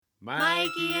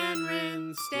Mikey and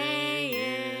Rin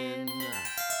stay in.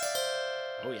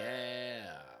 Oh,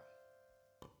 yeah.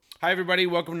 Hi, everybody.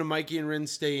 Welcome to Mikey and Rin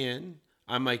Stay In.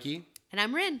 I'm Mikey. And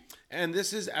I'm Rin. And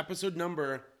this is episode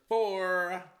number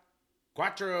 4.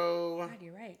 Quattro. God,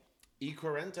 you're right.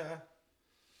 E40.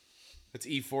 That's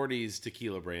E40's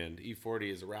tequila brand.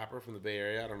 E40 is a rapper from the Bay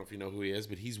Area. I don't know if you know who he is,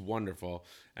 but he's wonderful.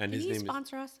 And Can his you name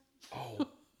sponsor us? Oh, God,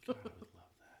 I would love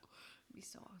that. It'd be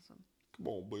so awesome. Come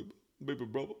on, baby. Baby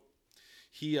brother.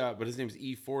 But his name is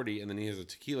E40, and then he has a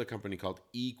tequila company called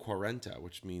E40,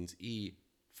 which means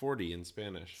E40 in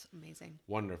Spanish. It's amazing.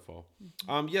 Wonderful.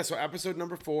 So episode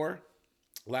number 4.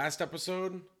 Last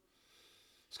episode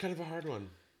was kind of a hard one.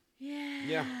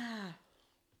 Yeah.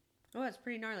 Oh, it's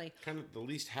pretty gnarly. Kind of the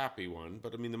least happy one,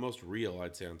 but I mean the most real,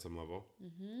 I'd say, on some level.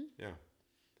 Mm-hmm. Yeah.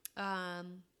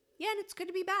 Yeah, and it's good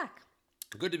to be back.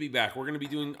 Good to be back. We're going to be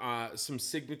doing some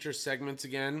signature segments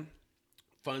again.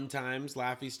 Fun times,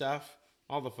 laughy stuff,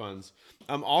 all the funs.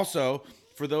 Also,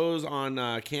 for those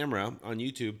on camera on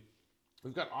YouTube,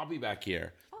 we've got Abby back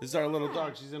here. This is our little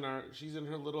dog. She's in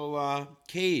her little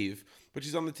cave, but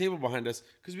she's on the table behind us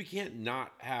because we can't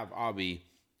not have Abby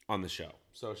on the show.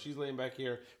 So she's laying back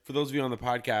here. For those of you on the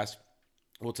podcast,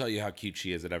 we'll tell you how cute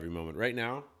she is at every moment. Right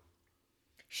now,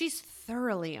 she's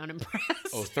thoroughly unimpressed.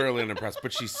 oh, thoroughly unimpressed,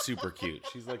 but she's super cute.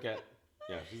 She's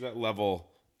she's at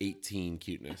level 18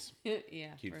 cuteness.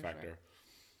 Yeah, Cute factor.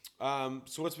 Sure.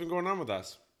 So what's been going on with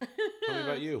us? Tell me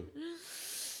about you.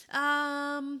 Things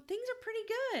are pretty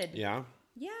good. Yeah.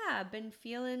 Yeah, I've been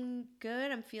feeling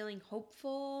good. I'm feeling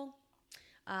hopeful.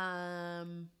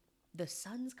 The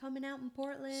sun's coming out in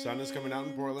Portland. Sun is coming out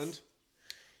in Portland.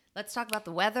 Let's talk about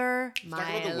the weather. Talk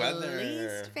about the weather.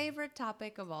 Least favorite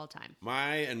topic of all time.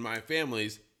 My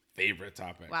family's favorite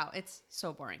topic. Wow, it's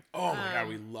so boring. Oh my God,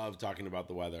 we love talking about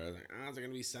the weather. Like, is it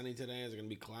going to be sunny today? Is it going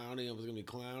to be cloudy? If it's going to be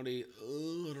cloudy,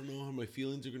 I don't know how my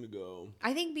feelings are going to go.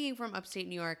 I think being from upstate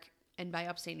New York, and by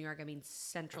upstate New York, I mean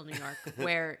central New York,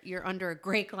 where you're under a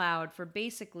gray cloud for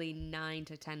basically 9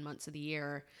 to 10 months of the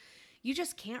year, you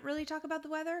just can't really talk about the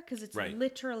weather because it's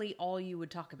literally all you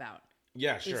would talk about.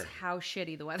 Yeah, sure. Is how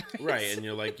shitty the weather is. Right, and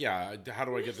you're like, yeah, how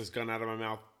do I get this gun out of my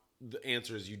mouth? The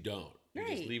answer is you don't. You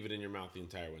just leave it in your mouth the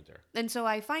entire winter. And so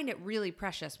I find it really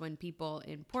precious when people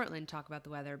in Portland talk about the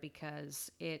weather because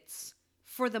it's,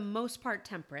 for the most part,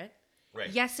 temperate. Right.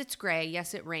 Yes, it's gray.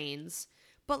 Yes, it rains.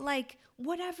 But, like,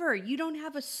 whatever. You don't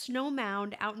have a snow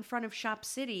mound out in front of Shop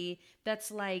City that's,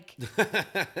 like,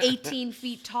 18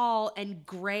 feet tall and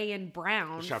gray and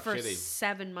brown for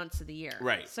 7 months of the year.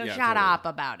 Right. So shut up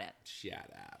about it. Shut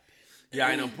up. Yeah,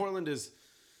 I know. Portland is...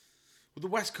 Well, the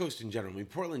West Coast in general. I mean,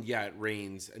 Portland, yeah, it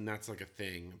rains, and that's like a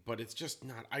thing. But it's just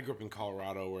not... I grew up in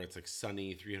Colorado where it's like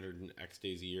sunny 300 and X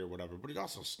days a year, whatever. But it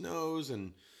also snows,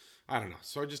 and I don't know.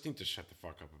 So I just need to shut the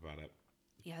fuck up about it.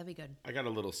 Yeah, that'd be good. I got a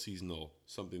little seasonal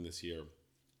something this year.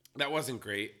 That wasn't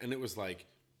great. And it was like...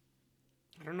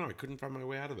 I don't know. I couldn't find my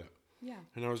way out of it. Yeah.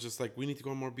 And I was just like, we need to go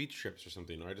on more beach trips or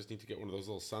something. Or I just need to get one of those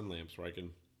little sun lamps where I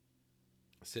can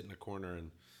sit in a corner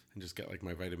and just get like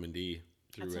my vitamin D.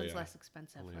 That sounds less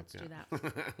expensive. Let's do that.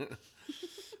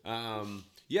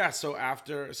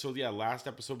 Last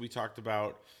episode we talked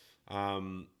about,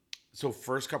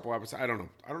 first couple episodes, I don't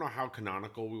know how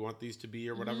canonical we want these to be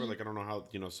or whatever. Like, I don't know how,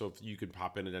 so if you could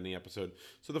pop in at any episode.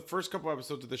 So the first couple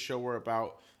episodes of the show were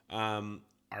about,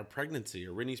 our pregnancy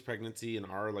or Rinny's pregnancy and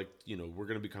our, like, we're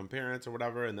going to become parents or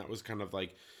whatever. And that was kind of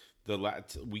like the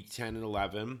week 10 and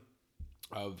 11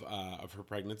 of her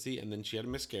pregnancy. And then she had a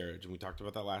miscarriage, and we talked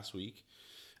about that last week.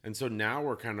 And so now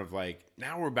we're kind of like,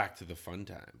 now we're back to the fun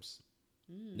times.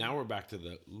 Now we're back to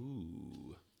the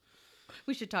ooh.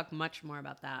 We should talk much more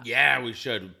about that. Yeah, we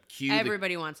should.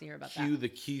 Everybody wants to hear about that. Cue the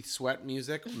Keith Sweat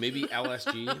music. Maybe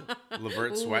LSG.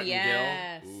 Levert Sweat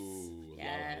and Gill. Ooh,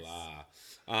 yes. La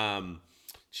la la.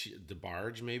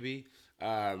 DeBarge, maybe.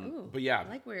 But yeah. I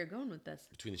like where you're going with this.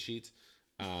 Between the Sheets.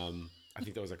 I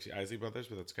think that was actually Isley Brothers,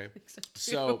 but that's okay. I think so, too.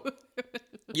 So,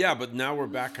 yeah, but now we're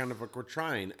back kind of like we're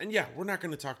trying. And yeah, we're not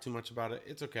going to talk too much about it.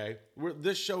 It's okay.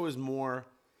 This show is more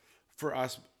for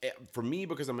us, for me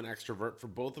because I'm an extrovert, for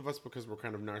both of us because we're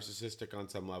kind of narcissistic on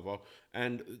some level.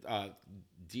 And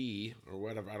D, or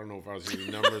whatever, I don't know if I was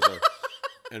using numbers,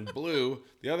 and Blue,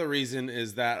 the other reason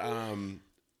is that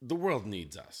the world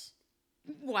needs us.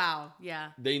 Wow,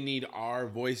 yeah. They need our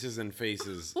voices and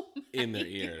faces in their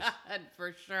ears. God,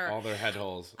 for sure. All their head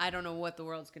holes. I don't know what the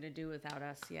world's going to do without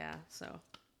us, yeah, so.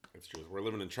 It's true. We're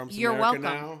living in Trump's You're America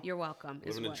welcome. now. You're welcome.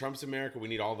 Living in Trump's America, we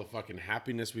need all the fucking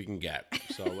happiness we can get.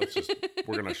 So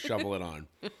we're going to shovel it on.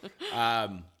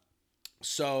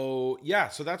 So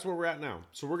that's where we're at now.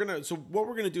 So what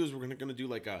we're going to do is we're going to do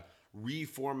like a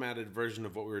reformatted version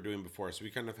of what we were doing before. So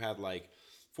we kind of had like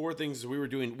 4 things we were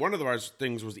doing. One of our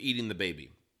things was eating the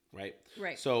baby, right?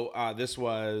 Right. So this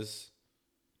was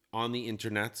on the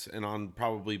internet and on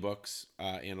probably books,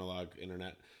 analog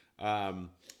internet,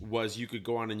 was you could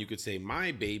go on and you could say,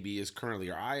 my baby is currently,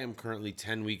 or I am currently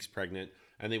 10 weeks pregnant.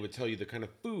 And they would tell you the kind of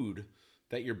food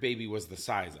that your baby was the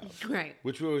size of. Right.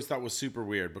 Which we always thought was super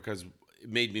weird because it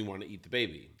made me want to eat the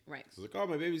baby. Right. So it's like, oh,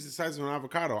 my baby's the size of an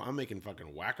avocado. I'm making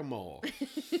fucking whack-a-mole.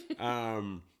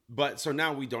 But so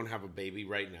now we don't have a baby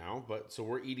right now. But so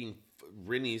we're eating,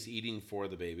 Rinny's eating for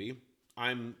the baby.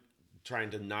 I'm trying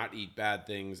to not eat bad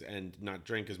things and not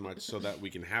drink as much so that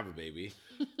we can have a baby.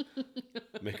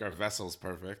 Make our vessels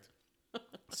perfect.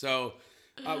 So,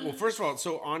 well, first of all,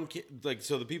 so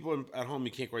so the people at home,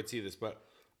 you can't quite see this, but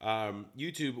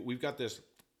YouTube, we've got this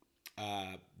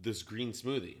this green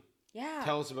smoothie. Yeah.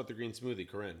 Tell us about the green smoothie,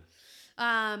 Corinne.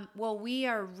 Well, we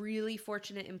are really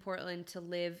fortunate in Portland to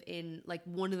live in like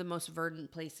one of the most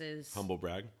verdant places, Humble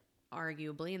brag.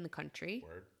 arguably, in the country.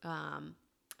 Word.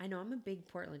 I know I'm a big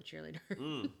Portland cheerleader.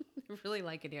 I really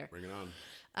like it here. Bring it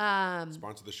on.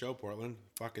 Sponsor the show, Portland.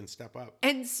 Fucking step up.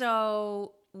 And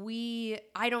so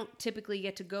I don't typically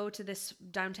get to go to this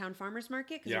downtown farmers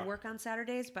market because I work on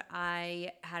Saturdays, but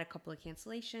I had a couple of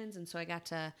cancellations. And so I got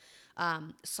to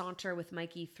saunter with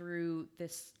Mikey through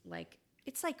this, like,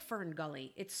 it's like Fern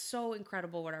Gully. It's so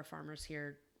incredible what our farmers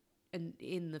here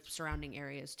in the surrounding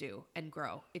areas do and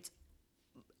grow. It's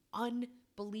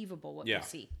unbelievable what we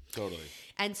see. Totally.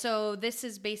 And so this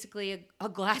is basically a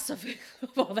glass of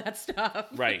all that stuff.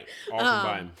 Right. All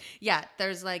combined. Yeah.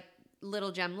 There's like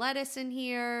little gem lettuce in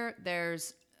here.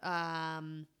 There's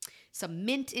some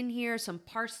mint in here, some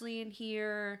parsley in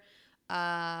here.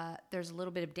 There's a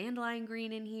little bit of dandelion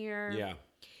green in here. Yeah.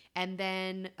 And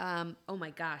then, oh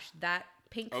my gosh, that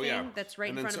pink thing that's right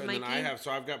in front of Mikey. And then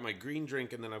I've got my green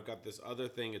drink, and then I've got this other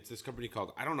thing. It's this company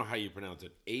called, I don't know how you pronounce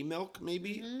it, A Milk,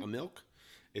 maybe? A Milk?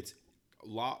 It's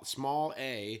small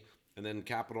A and then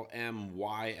capital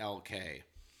MYLK.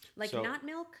 Like not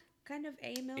milk? Kind of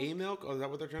A Milk? A Milk? Oh, is that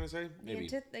what they're trying to say? Maybe.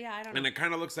 Yeah, I don't know. And it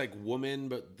kind of looks like woman,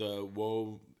 but the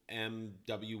WOMWYN.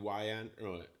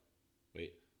 Oh,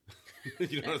 wait.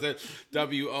 You know what I'm saying?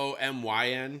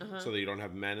 WOMYN. So that you don't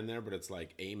have men in there, but it's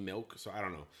like A Milk. So I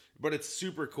don't know. But it's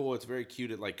super cool. It's very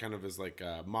cute. It like kind of is like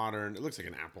modern. It looks like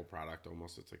an Apple product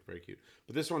almost. It's like very cute.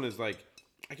 But this one is like,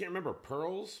 I can't remember,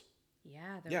 pearls?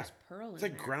 Yeah, there's pearl it's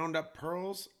like there. ground up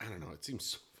pearls. I don't know. It seems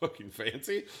so fucking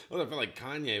fancy. I felt like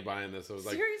Kanye buying this. I was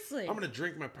like, seriously, I'm gonna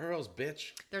drink my pearls,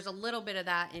 bitch. There's a little bit of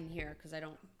that in here because I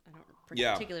don't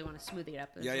particularly want to smoothie it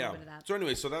up. There's a little bit of that. So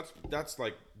anyway, so that's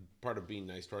like part of being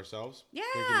nice to ourselves. Yeah,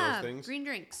 drinking those things. Green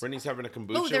drinks. Brittany's having a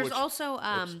kombucha. Oh, there's also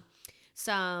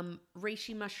some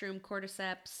reishi mushroom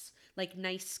cordyceps, like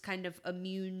nice kind of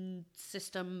immune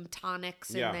system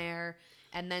tonics in there,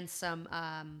 and then some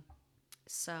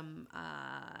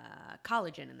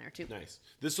collagen in there too. Nice.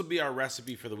 This will be our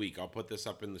recipe for the week. I'll put this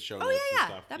up in the show notes. Oh yeah,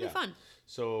 and stuff. That'd be fun.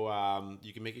 So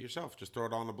you can make it yourself. Just throw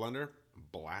it all in a blender,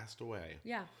 blast away.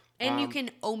 Yeah, and you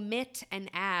can omit and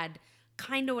add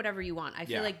kind of whatever you want. I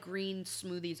feel like green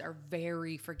smoothies are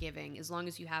very forgiving as long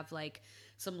as you have like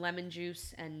some lemon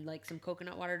juice and like some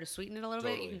coconut water to sweeten it a little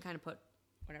bit. You can kind of put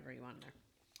whatever you want in there.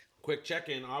 Quick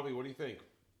check-in, Avi. What do you think?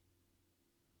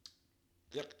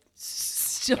 Yep.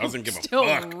 Still, doesn't give a still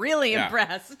fuck. Really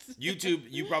impressed. YouTube,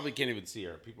 you probably can't even see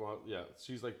her. People,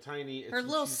 she's like tiny. Her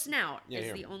little snout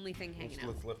is the only thing hanging out.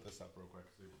 Let's lift this up real quick.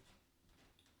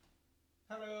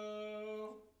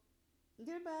 Hello.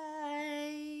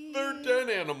 Goodbye. They're den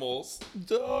animals.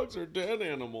 Dogs are den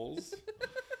animals.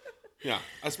 Yeah,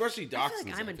 especially dachshunds. I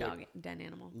feel like I'm a den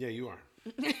animal. Yeah, you are.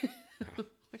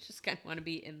 I just kind of want to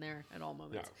be in there at all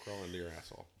moments. Yeah, crawl into your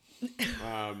asshole.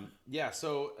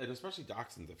 So, and especially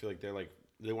dachshunds, I feel like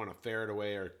they want to ferret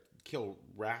away or kill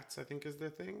rats, I think is their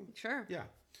thing. Sure. Yeah.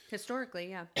 Historically,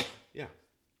 yeah. Yeah.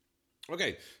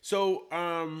 Okay, so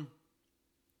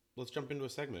let's jump into a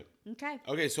segment. Okay.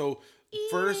 Okay, so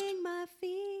first. Eating my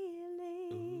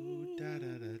feelings. Ooh, da,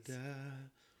 da, da, da,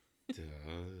 da.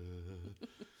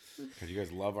 God, you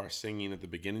guys love our singing at the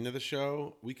beginning of the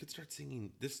show. We could start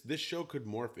singing. This show could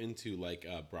morph into like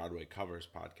a Broadway covers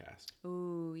podcast.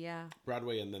 Ooh, yeah.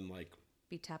 Broadway and then like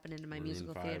be tapping into my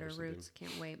musical theater roots.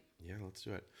 Can't wait. Yeah, let's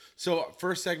do it. So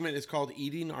first segment is called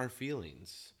Eating Our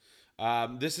Feelings.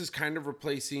 This is kind of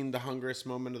replacing the hungriest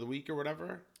moment of the week or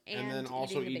whatever. And then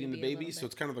also eating the baby. So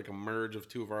it's kind of like a merge of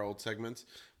two of our old segments.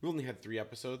 We only had 3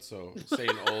 episodes, so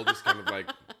saying old is kind of like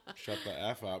shut the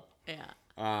F up.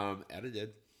 Yeah.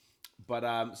 Edited.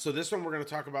 But so this one we're going to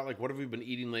talk about like what have we been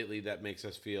eating lately that makes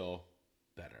us feel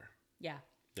better. Yeah.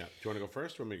 Yeah. Do you want to go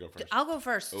first or want me to go first? I'll go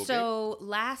first. Okay. So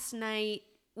last night,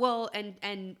 well,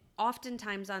 and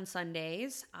oftentimes on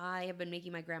Sundays, I have been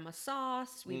making my grandma's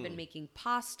sauce. We've been making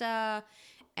pasta,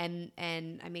 and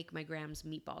I make my grandma's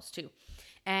meatballs too.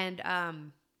 And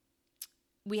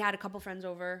we had a couple friends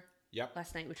over Yep.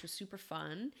 last night, which was super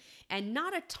fun. And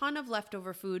not a ton of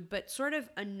leftover food, but sort of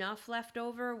enough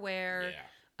leftover where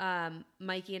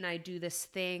Mikey and I do this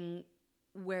thing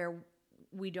where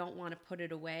we don't want to put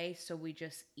it away, so we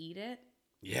just eat it.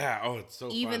 Yeah. Oh, it's so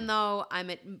Even fun. though I'm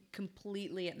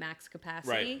completely at max capacity.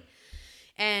 Right.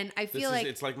 And I feel like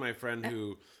it's like my friend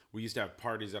who we used to have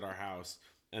parties at our house,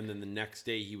 and then the next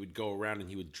day he would go around and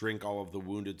he would drink all of the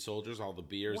wounded soldiers, all the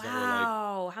beers that were like,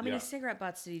 wow, how many yeah. cigarette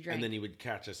butts did he drink? and then he would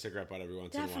catch a cigarette butt every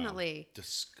once Definitely. in a while.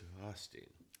 Disgusting.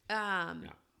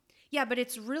 Yeah, but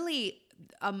it's really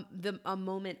a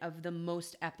moment of the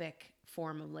most epic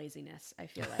form of laziness, I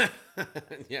feel like.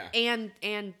 Yeah.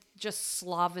 and just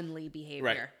slovenly behavior.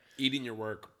 Right. Eating your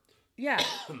work. Yeah.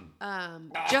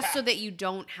 Just so that you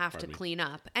don't have to me. clean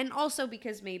up. And also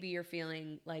because maybe you're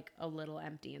feeling like a little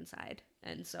empty inside.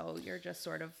 And so you're just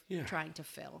sort of trying to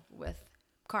fill with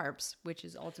carbs, which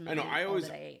is ultimately all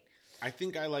that I ate. I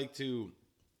think I like to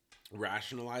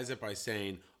rationalize it by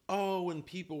saying, oh, when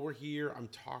people were here, I'm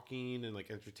talking and like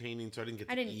entertaining, so I didn't get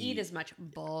to eat as much.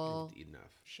 Didn't eat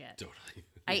enough. Shit. Totally.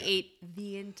 I ate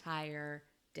the entire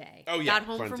day. Oh, yeah. Got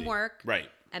home plenty. from work. Right.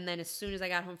 And then as soon as I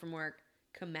got home from work,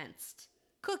 commenced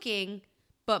cooking,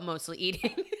 but mostly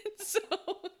eating. So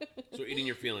eating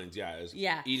your feelings, is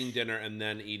Yeah. eating dinner and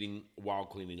then eating while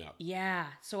cleaning up. yeah.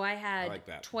 So I had like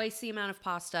that. twice the amount of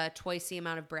pasta, twice the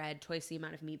amount of bread, twice the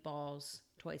amount of meatballs,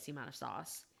 twice the amount of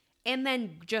sauce. And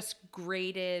then just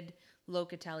grated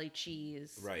locatelli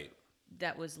cheese Right.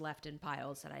 that was left in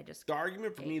piles that I just The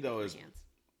argument for me, though, with is my hands.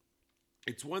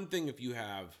 it's one thing if you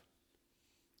have,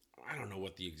 I don't know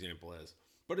what the example is,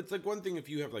 but it's like one thing if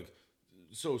you have like,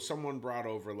 so someone brought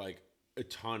over like a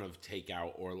ton of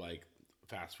takeout or like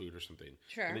fast food or something.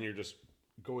 Sure. And then you're just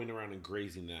going around and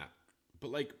grazing that.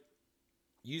 But like,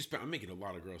 I'm making a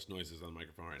lot of gross noises on the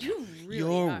microphone right now. You really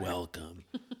You're are. welcome,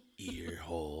 ear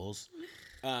holes.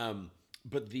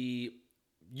 But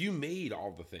you made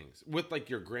all the things with like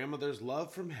your grandmother's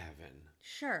love from heaven.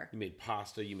 Sure. You made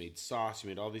pasta, you made sauce, you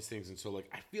made all these things. And so like,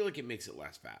 I feel like it makes it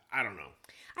less fat. I don't know.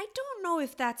 I don't know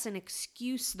if that's an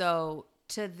excuse though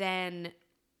to then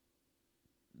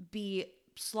be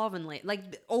slovenly, like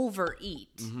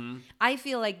overeat. Mm-hmm. I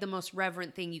feel like the most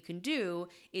reverent thing you can do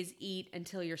is eat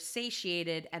until you're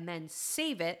satiated and then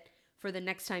save it for the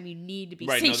next time you need to be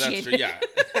satiated. No, that's true. Yeah.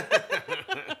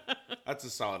 That's a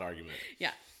solid argument.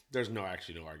 Yeah. There's no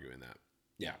arguing that.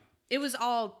 Yeah. It was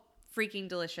all freaking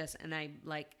delicious, and I'm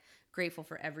like grateful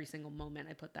for every single moment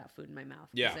I put that food in my mouth.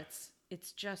 Yeah.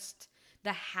 It's just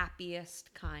the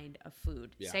happiest kind of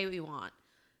food. Yeah. Say what you want.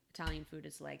 Italian food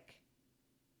is like,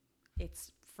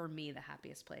 it's for me the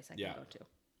happiest place I can go to.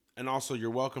 And also, you're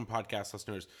welcome, podcast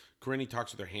listeners. Corinne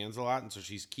talks with her hands a lot, and so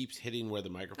she keeps hitting where the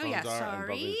microphones are. And sorry.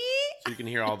 bumping, so you can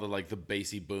hear all the like the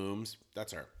bassy booms.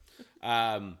 That's her.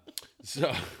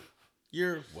 So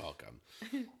you're welcome.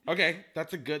 Okay,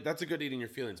 that's a good eating your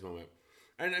feelings moment.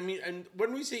 And I mean, and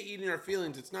when we say eating our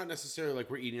feelings, it's not necessarily like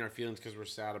we're eating our feelings because we're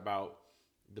sad about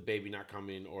the baby not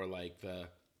coming or like the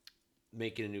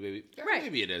making a new baby. Right.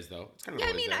 Maybe it is though. It's kind of Yeah, I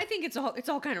always mean, there. I think it's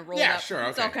all kind of rolled Yeah, up. sure. Okay.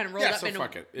 It's all kind of rolled up. So into,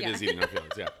 fuck it. It is eating our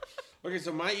feelings. Yeah. Okay,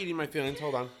 so my eating my feelings.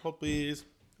 Hold on. Hold please.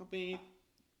 Help me.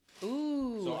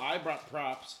 Ooh. So I brought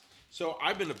props. So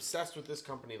I've been obsessed with this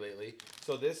company lately.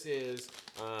 So this is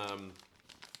a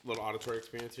little auditory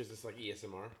experience. Here's this like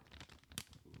ASMR.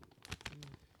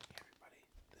 Everybody,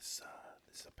 this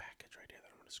is a package right here that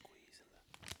I'm gonna squeeze in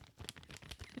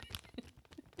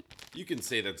the. You can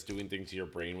say that's doing things to your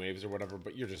brainwaves or whatever,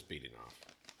 but you're just beating off.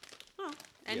 Oh,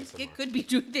 and ASMR. it could be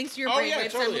doing things to your Oh, brain yeah,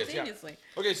 waves totally is, simultaneously.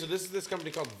 yeah. Okay, so this is this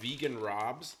company called Vegan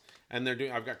Robs, and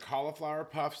I've got cauliflower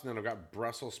puffs, and then I've got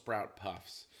Brussels sprout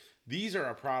puffs. These are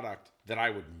a product that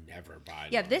I would never buy.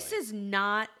 Yeah, normally. this is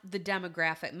not the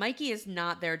demographic. Mikey is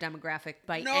not their demographic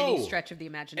by No. any stretch of the A,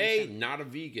 imagination. not a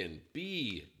vegan.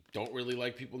 B, don't really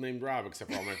like people named Rob,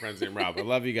 except for all my friends named Rob. I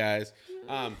love you guys.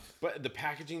 But the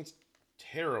packaging's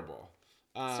terrible.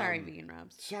 Sorry, Vegan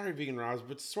Robs. Sorry, Vegan Robs,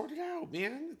 but sort it out,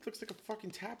 man. It looks like a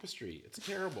fucking tapestry. It's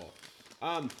terrible.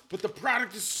 But the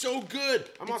product is so good.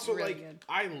 I'm also really like, good.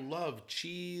 I love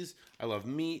cheese. I love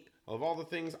meat. I love all the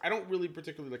things. I don't really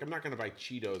particularly like, I'm not going to buy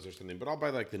Cheetos or something, but I'll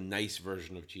buy like the nice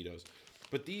version of Cheetos.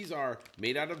 But these are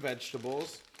made out of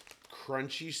vegetables,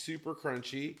 crunchy, super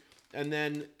crunchy. And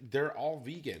then they're all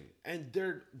vegan, and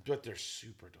they're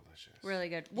super delicious. Really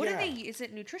good. What are Yeah. they? Is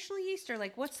it nutritional yeast or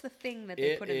like what's the thing that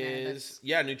they put in there? That's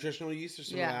Nutritional yeast or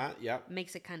some of that. Yep.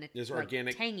 makes it kind of There's like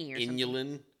organic tangy or something.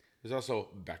 inulin. There's also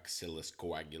Bacillus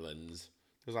coagulans.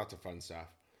 There's lots of fun stuff.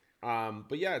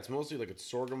 But yeah, it's mostly like it's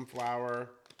sorghum flour.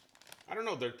 I don't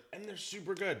know. They're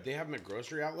super good. They have them at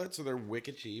grocery outlets, so they're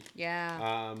wicked cheap.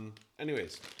 Yeah.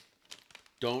 Anyways,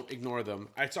 don't ignore them.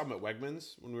 I saw them at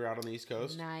Wegmans when we were out on the East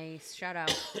Coast. Nice. Shout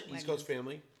out. East Coast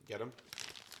family, get them.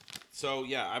 So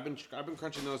yeah, I've been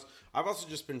crunching those. I've also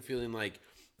just been feeling like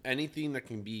anything that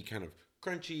can be kind of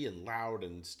crunchy and loud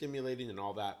and stimulating and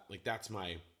all that. Like that's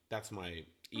my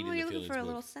eating Oh, the you're looking feelings for a move.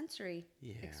 little sensory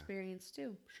Yeah. experience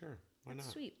too. Sure, why not?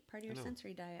 Sweet. Part of your know.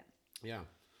 sensory diet. Yeah,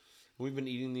 we've been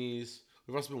eating these.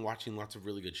 We've also been watching lots of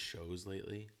really good shows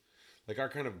lately. Like our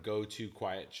kind of go-to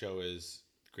quiet show is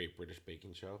Great British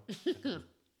Baking Show.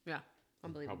 Yeah.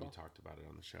 Unbelievable. Probably talked about it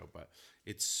on the show, but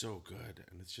it's so good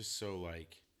and it's just so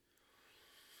like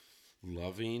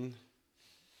loving.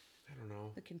 I don't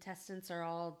know. The contestants are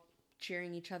all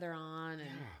cheering each other on and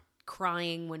Yeah.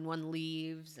 crying when one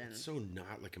leaves and So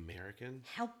not like American.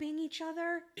 helping each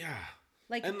other. Yeah.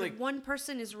 Like, And, like- one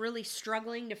person is really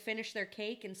struggling to finish their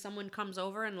cake and someone comes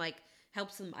over and like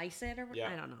helps them ice it or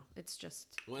Yeah. I don't know. It's just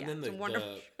Well, yeah, and it's then a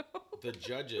wonderful the, show. the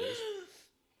judges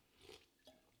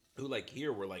who like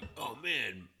here were like, oh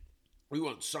man, we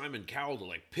want Simon Cowell to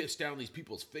like piss down these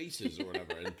people's faces or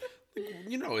whatever. And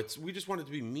you know, we just want it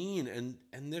to be mean.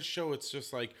 And this show, it's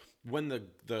just like when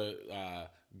the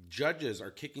judges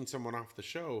are kicking someone off the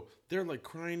show, they're like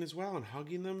crying as well and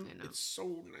hugging them. I know. It's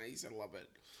so nice. I love it.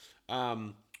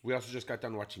 We also just got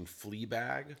done watching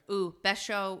Fleabag Ooh, best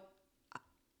show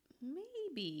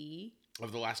maybe.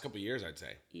 of the last couple of years, I'd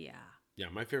say. Yeah. Yeah,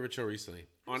 my favorite show recently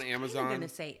on I'm Amazon. gonna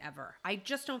say ever. I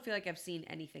just don't feel like I've seen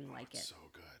anything like it. So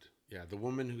good. Yeah, the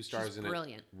woman who stars She's in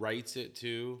brilliant. it writes it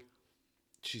too.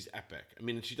 She's epic. I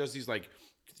mean, she does these like,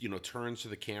 turns to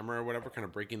the camera or whatever, kind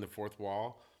of breaking the fourth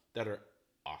wall that are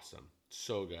awesome.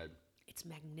 So good. It's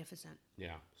magnificent.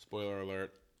 Yeah. Spoiler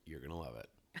alert, you're going to love it.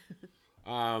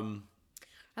 Oh,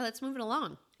 let's move it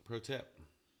along. Pro tip.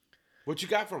 What you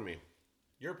got for me?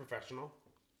 You're a professional.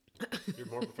 You're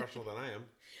more professional than I am.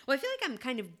 Well, I feel like I'm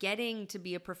kind of getting to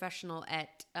be a professional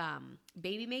at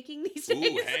baby making these days.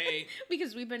 Ooh, hey.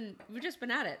 Because we've just been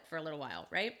at it for a little while,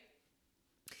 right?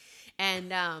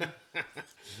 And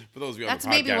For those of you on that's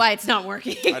the podcast, maybe why it's not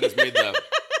working. I just made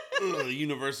the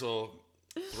universal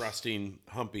thrusting,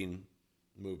 humping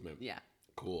movement. Yeah.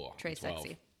 Cool. Trey 12.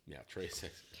 sexy. Yeah, Trey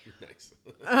sexy. Nice.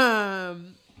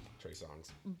 Trey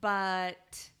songs.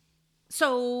 But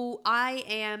so I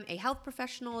am a health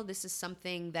professional. This is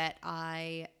something that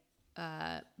I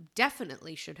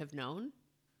definitely should have known,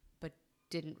 but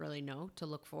didn't really know to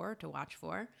look for, to watch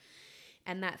for.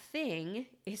 And that thing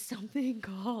is something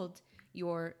called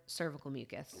your cervical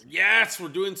mucus. Yes, we're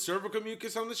doing cervical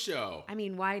mucus on the show. I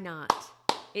mean, why not?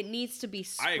 It needs to be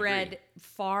I agree. spread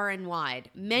far and wide.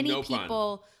 Many No pun.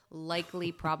 people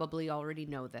likely probably already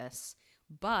know this,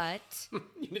 but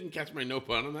You didn't catch my no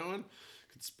pun on that one?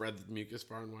 Could spread the mucus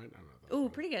far and wide? I don't know. That was ooh, funny.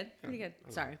 pretty good, pretty good.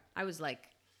 Sorry, I was like,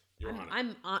 You're on it.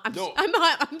 I'm No.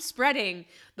 I'm spreading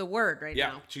the word right Yeah,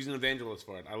 now. she's an evangelist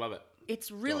for it. I love it.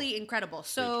 It's really incredible.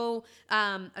 So,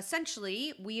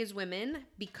 essentially, we as women,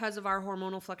 because of our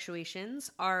hormonal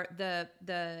fluctuations, are the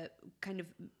kind of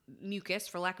mucus,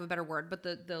 for lack of a better word, but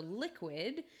the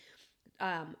liquid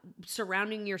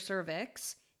surrounding your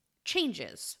cervix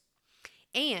changes.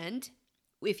 And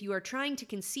if you are trying to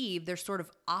conceive, there's sort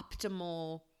of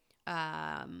optimal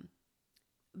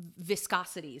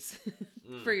viscosities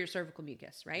for your cervical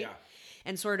mucus, right? Yeah.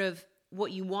 And sort of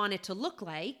what you want it to look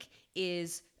like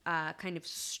is kind of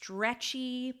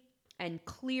stretchy and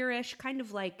clearish, kind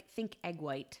of like, think egg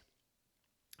white.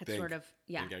 It's sort of,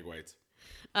 yeah. Think egg whites.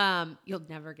 You'll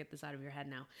never get this out of your head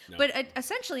now. No. But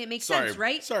essentially it makes Sorry, sense,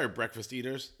 right? Sorry, breakfast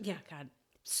eaters. Yeah, God.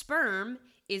 Sperm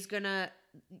is going to,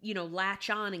 latch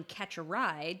on and catch a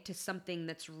ride to something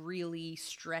that's really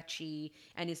stretchy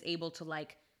and is able to,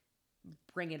 like,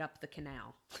 bring it up the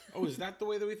canal. Oh, is that the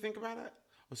way that we think about it?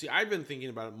 Well, see, I've been thinking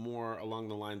about it more along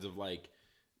the lines of like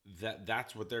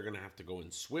that's what they're going to have to go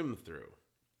and swim through.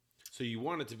 So you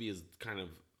want it to be as kind of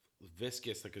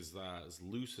viscous, like as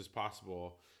loose as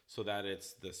possible, so that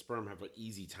it's the sperm have an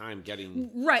easy time getting.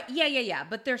 Right. Yeah.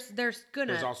 But there's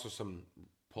gonna There's also some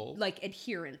pull, like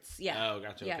adherence. Yeah. Oh,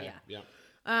 gotcha. Yeah, Okay. yeah.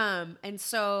 Yeah. And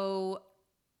so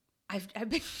I've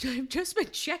just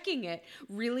been checking it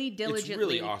really diligently.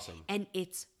 It's really awesome. And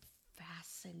it's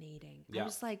fascinating. Yeah. I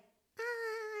was like,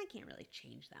 I can't really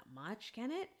change that much,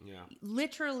 can it? Yeah.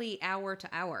 Literally hour to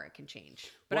hour it can change.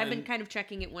 But Well, I've been and- kind of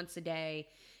checking it once a day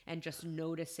and just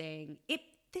noticing it.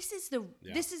 This is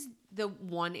the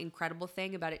one incredible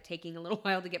thing about it taking a little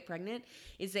while to get pregnant,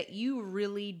 is that you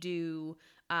really do,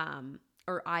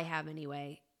 or I have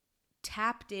anyway,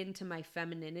 tapped into my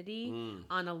femininity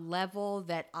on a level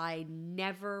that I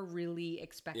never really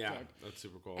expected. Yeah, that's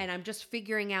super cool. And I'm just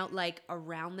figuring out, like,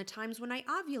 around the times when I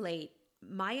ovulate,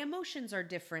 my emotions are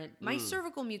different. My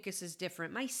cervical mucus is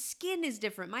different. My skin is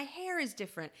different. My hair is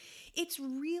different. It's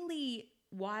really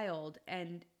wild.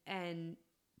 And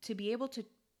to be able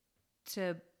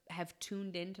to have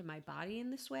tuned into my body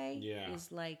in this way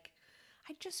is like,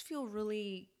 I feel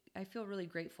really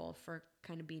grateful for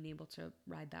kind of being able to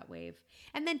ride that wave.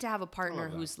 And then to have a partner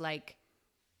who's like,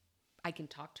 I can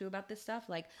talk to about this stuff,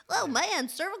 like, oh man,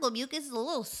 cervical mucus is a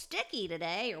little sticky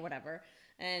today or whatever.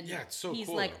 And it's so he's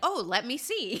cool, like, though. oh, let me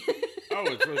see. Oh,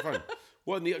 it's really fun.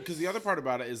 Well, because the other part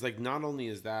about it is, like, not only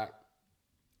is that,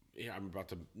 I'm about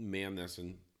to man this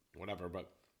and whatever,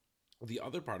 but the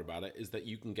other part about it is that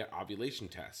you can get ovulation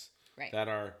tests that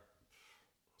are,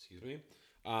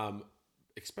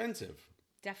 expensive.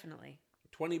 Definitely.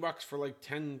 $20 for like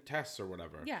 10 tests or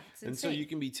whatever. Yeah, it's and so insane. you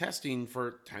can be testing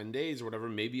for 10 days or whatever.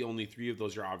 Maybe only 3 of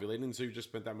those you're ovulating. So you just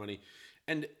spent that money.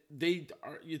 And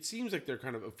it seems like they're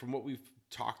kind of, from what we've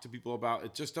talked to people about,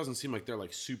 it just doesn't seem like they're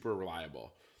like super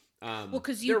reliable. Well,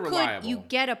 because you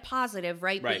get a positive,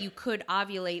 right? But you could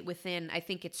ovulate within, I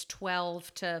think it's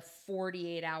 12 to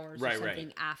 48 hours or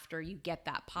something after you get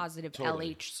that positive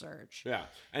LH surge. Yeah.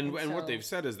 And what they've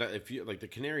said is that if you, like, the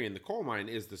canary in the coal mine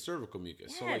is the cervical mucus.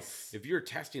 Yes. So like, if you're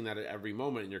testing that at every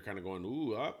moment and you're kind of going,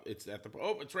 ooh, up, it's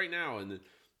it's right now. And then,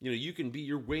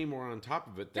 you're way more on top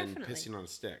of it than pissing on a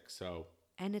stick. So.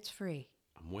 And it's free.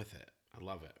 I'm with it. I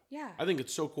love it. Yeah. I think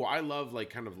it's so cool. I love,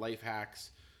 like, kind of life hacks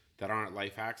that aren't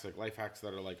life hacks, like life hacks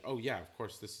that are like, oh yeah, of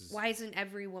course this is. Why isn't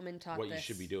every woman taught what this? You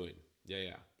should be doing?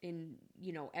 Yeah. In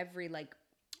every like.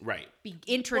 Right.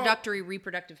 Introductory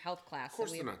reproductive health class. Of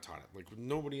course, they're not taught it. Like,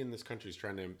 nobody in this country is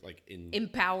trying to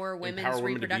empower women's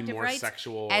reproductive to be more rights.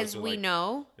 Sexual, as we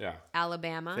know. Yeah.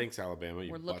 Alabama. Thanks, Alabama.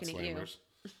 We're butt looking slammers. at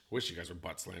you. Wish you guys were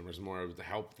butt slammers more to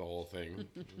help the whole thing.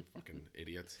 Fucking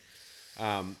idiots.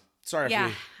 Sorry.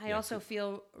 Yeah, I also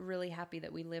feel really happy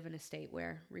that we live in a state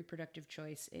where reproductive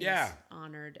choice is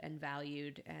honored and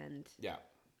valued, and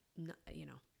not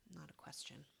a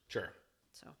question. Sure.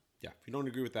 So yeah, if you don't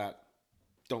agree with that,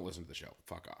 don't listen to the show.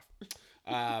 Fuck off.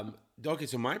 Okay,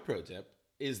 so my pro tip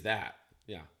is that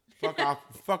fuck off.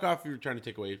 Fuck off if you're trying to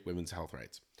take away women's health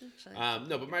rights.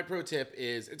 No, but my pro tip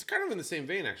is, it's kind of in the same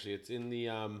vein actually. It's in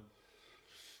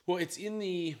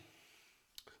the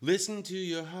listen to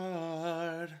your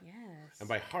heart. Yes. And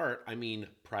by heart, I mean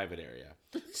private area.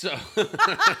 So,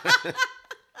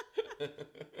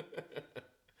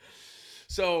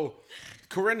 so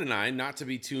Corinne and I, not to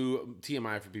be too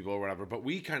TMI for people or whatever, but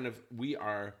we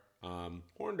are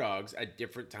horn dogs at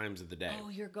different times of the day. Oh,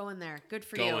 you're going there. Good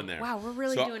for you. Going there. Wow, we're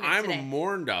really doing it I'm today. a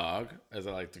morn dog, as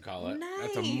I like to call it. Nice.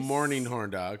 That's a morning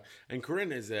horn dog. And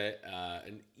Corinne is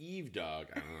an eve dog.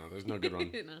 I don't know. There's no good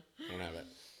one. No. I don't have it.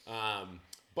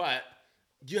 But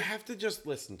you have to just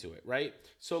listen to it, right?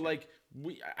 So like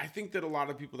I think that a lot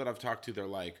of people that I've talked to, they're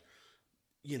like,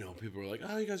 people are like,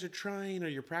 oh, you guys are trying or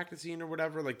you're practicing or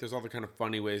whatever. Like, there's all the kind of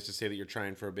funny ways to say that you're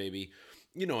trying for a baby,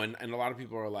 and a lot of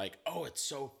people are like, oh, it's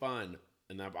so fun.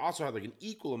 And I've also had like an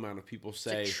equal amount of people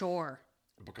say it's a chore.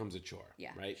 It becomes a chore.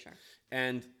 Yeah. Right. Sure.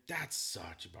 And that's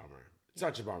such a bummer.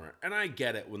 Such a bummer. And I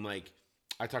get it when, like,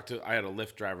 I had a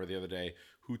Lyft driver the other day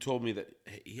who told me that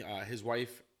he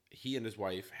and his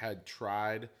wife had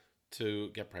tried to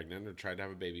get pregnant or tried to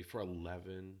have a baby for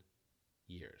 11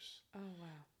 years. Oh, wow.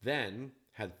 Then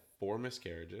had 4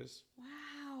 miscarriages.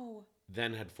 Wow.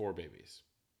 Then had 4 babies.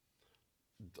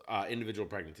 Individual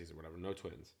pregnancies or whatever, no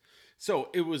twins. So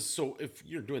if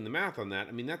you're doing the math on that,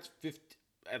 I mean, that's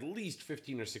at least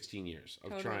 15 or 16 years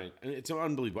of trying. And it's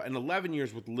unbelievable. And 11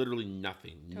 years with literally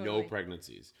nothing, no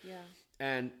pregnancies. Yeah.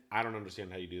 And I don't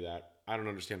understand how you do that. I don't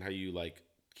understand how you, like,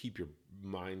 keep your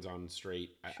minds on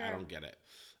straight. I don't get it.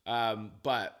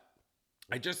 But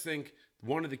I just think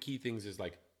one of the key things is,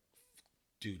 like,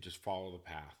 dude, just follow the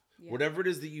path. Yeah. Whatever it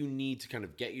is that you need to kind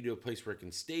of get you to a place where it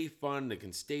can stay fun, it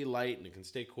can stay light, and it can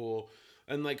stay cool.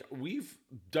 And, like, we've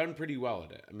done pretty well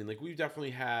at it. I mean, like, we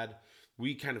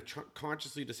kind of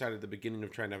consciously decided at the beginning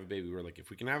of trying to have a baby, we're like, if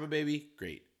we can have a baby,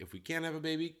 great. If we can't have a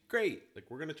baby, great. Like,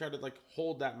 we're going to try to, like,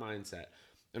 hold that mindset.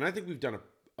 And I think we've done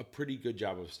a pretty good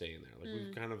job of staying there. Like,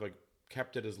 we've kind of, like,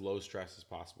 kept it as low stress as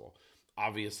possible.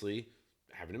 Obviously,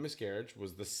 having a miscarriage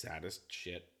was the saddest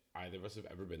shit either of us have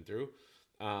ever been through,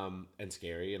 and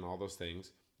scary and all those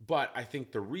things. But I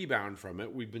think the rebound from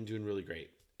it, we've been doing really great.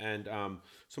 And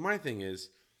so my thing is,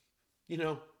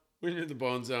 When you're in the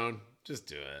bone zone, just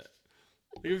do it.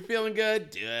 If you're feeling good,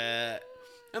 do it.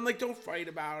 And like, don't fight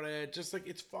about it. Just like,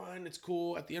 it's fun. It's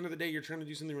cool. At the end of the day, you're trying to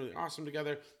do something really awesome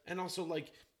together. And also,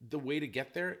 like, the way to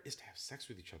get there is to have sex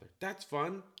with each other. That's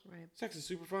fun. Right. Sex is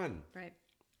super fun. Right.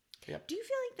 Yep. Do you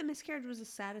feel like the miscarriage was the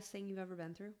saddest thing you've ever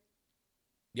been through?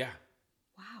 Yeah.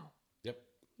 Wow. Yep.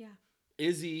 Yeah.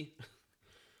 Izzy,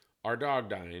 our dog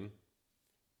dying,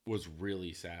 was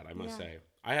really sad, I must say.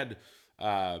 I had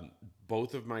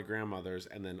both of my grandmothers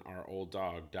and then our old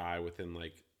dog die within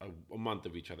like a month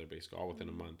of each other, basically, all within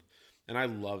a month. And I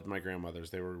loved my grandmothers.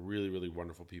 They were really, really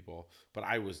wonderful people. But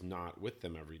I was not with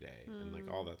them every day and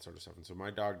like all that sort of stuff. And so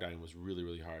my dog dying was really,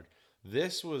 really hard.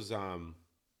 This was,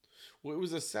 well, it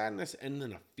was a sadness and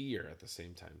then a fear at the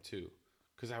same time, too.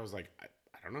 Because I was like,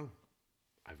 I don't know.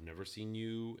 I've never seen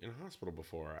you in a hospital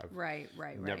before. I've Right.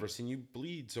 never seen you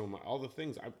bleed so much. All the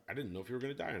things. I didn't know if you were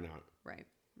going to die or not. Right.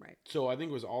 So I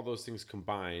think it was all those things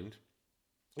combined.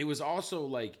 It was also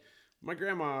like my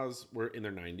grandmas were in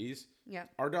their 90s. Yeah.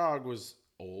 Our dog was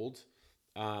old.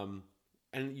 And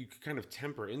you could kind of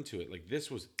temper into it. Like this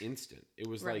was instant. It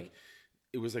was Right.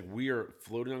 like we are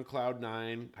floating on cloud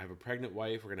 9. I have a pregnant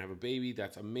wife. We're going to have a baby.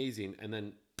 That's amazing. And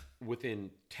then within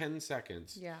 10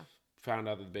 seconds, Yeah. found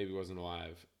out that the baby wasn't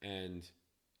alive. And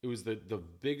it was the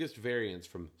biggest variance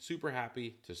from super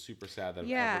happy to super sad that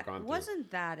I've ever gone through.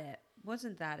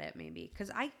 Wasn't that it maybe? Because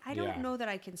I don't Yeah. know that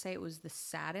I can say it was the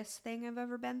saddest thing I've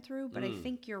ever been through, but I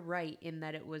think you're right in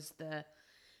that it was the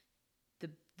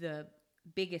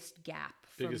biggest gap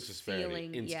from Biggest disparity,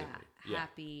 feeling instantly. Yeah.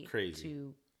 happy Crazy.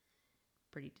 to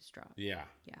pretty distraught. Yeah.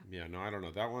 No, I don't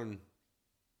know. That one,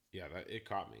 it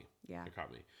caught me. Yeah. It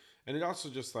caught me. And it also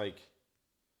just like,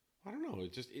 I don't know.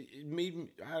 It made me,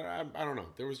 I don't know.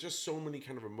 There was just so many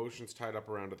kind of emotions tied up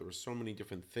around it. There were so many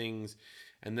different things.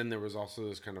 And then there was also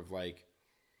this kind of like,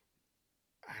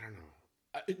 I don't know.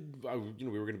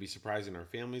 We were going to be surprising our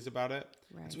families about it.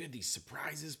 Right. So we had these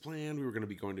surprises planned. We were going to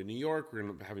be going to New York. We were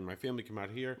going to be having my family come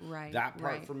out here. Right. That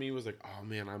part Right. for me was like, oh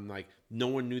man, I'm like, no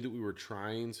one knew that we were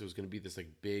trying. So it was going to be this like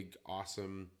big,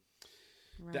 awesome,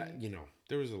 Right. that,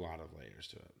 there was a lot of layers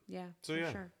to it. Yeah. So for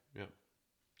yeah. Sure. Yeah.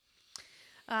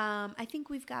 I think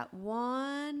we've got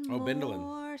one Bindling.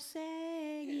 more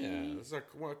segment. Yeah, this is a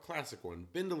classic one.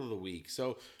 Bindle of the week.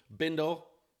 So Bindle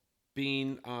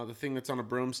being the thing that's on a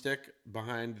broomstick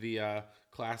behind the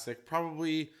classic,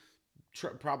 probably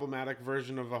problematic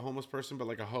version of a homeless person, but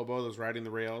like a hobo that was riding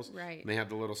the rails. Right. And they had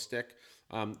the little stick.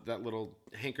 That little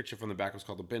handkerchief on the back was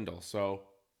called a bindle. So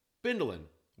Bindling.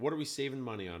 What are we saving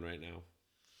money on right now?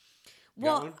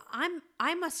 Well,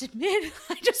 I must admit,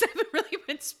 I just haven't really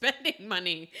been spending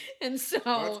money, and so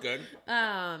That's good.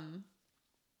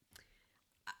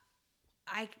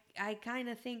 I kind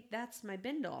of think that's my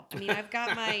bindle. I mean, I've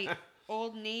got my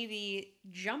Old Navy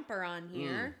jumper on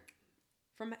here.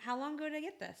 From how long ago did I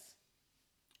get this?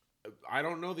 I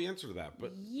don't know the answer to that,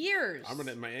 but Years.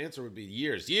 my answer would be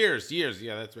years. Yeah,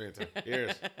 that's my answer.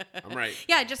 Years. I'm right.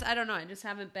 Yeah, I don't know. I just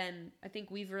haven't been. I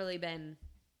think we've really been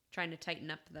trying to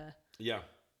tighten up the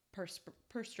purse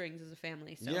strings as a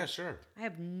family. So yeah, sure. I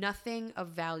have nothing of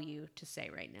value to say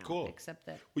right now. Cool. Except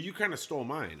that. Well, you kind of stole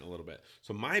mine a little bit.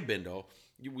 So my bindle,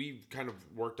 we kind of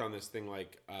worked on this thing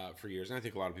like for years, and I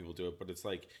think a lot of people do it. But it's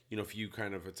like if you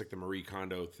it's like the Marie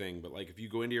Kondo thing. But like if you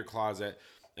go into your closet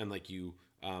and like you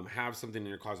have something in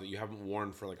your closet you haven't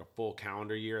worn for like a full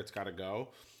calendar year, it's got to go.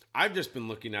 I've just been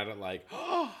looking at it like,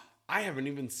 oh, I haven't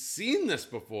even seen this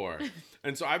before.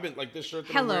 And so I've been like this shirt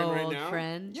that I'm wearing right old now.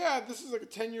 Friend. Yeah, this is like a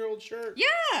 10-year-old shirt.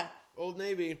 Yeah. Old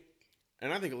Navy.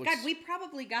 And I think it looks God, we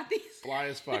probably got these fly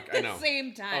as fuck. at I know. the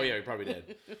same time. Oh yeah, we probably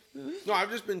did. No,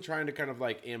 I've just been trying to kind of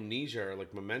like amnesia or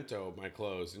like memento my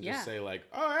clothes and just say like,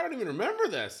 oh, I don't even remember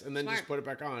this, and then just put it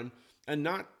back on and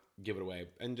not give it away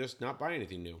and just not buy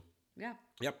anything new. Yeah.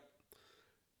 Yep.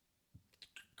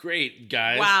 Great,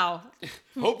 guys. Wow.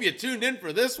 Hope you tuned in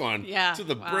for this one. Yeah, To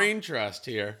the wow. Brain Trust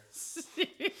here.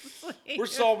 Seriously. We're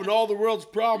solving all the world's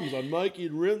problems on Mikey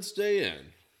and Rin Stay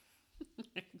In.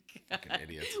 Fucking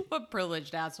idiots. What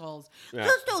privileged assholes. Yeah.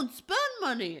 Just don't spend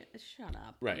money. Shut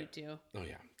up. Right. You two. Oh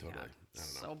yeah, totally. God, I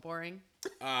don't know. so boring.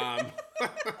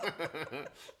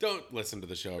 Don't listen to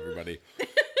the show, everybody.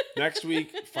 Next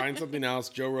week, find something else.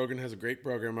 Joe Rogan has a great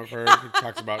program I've heard. He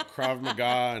talks about Krav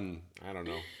Maga and I don't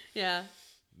know. Yeah.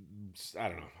 I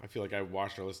don't know. I feel like I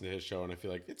watched or listened to his show and I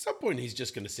feel like at some point he's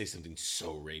just going to say something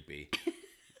so rapey.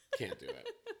 Can't do it.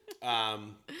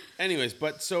 Anyways,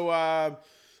 but so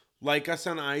like us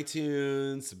on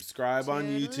iTunes, subscribe on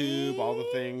YouTube, all the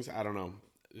things. I don't know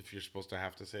if you're supposed to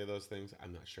have to say those things.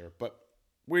 I'm not sure. But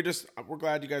we're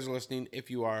glad you guys are listening. If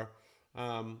you are,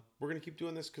 we're going to keep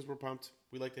doing this because we're pumped.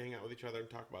 We like to hang out with each other and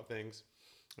talk about things.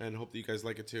 and hope that you guys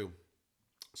like it too.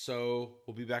 So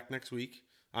we'll be back next week.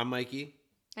 I'm Mikey.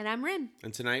 And I'm Rin.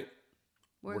 And tonight,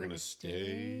 we're going to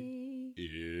stay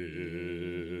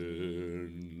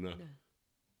in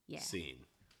scene.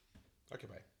 Okay,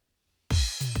 bye.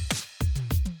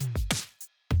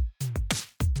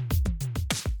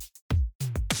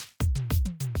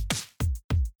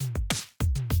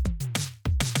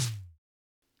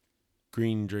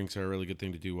 Green drinks are a really good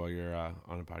thing to do while you're on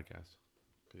a podcast.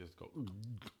 You just go.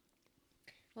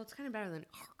 Well, it's kind of better than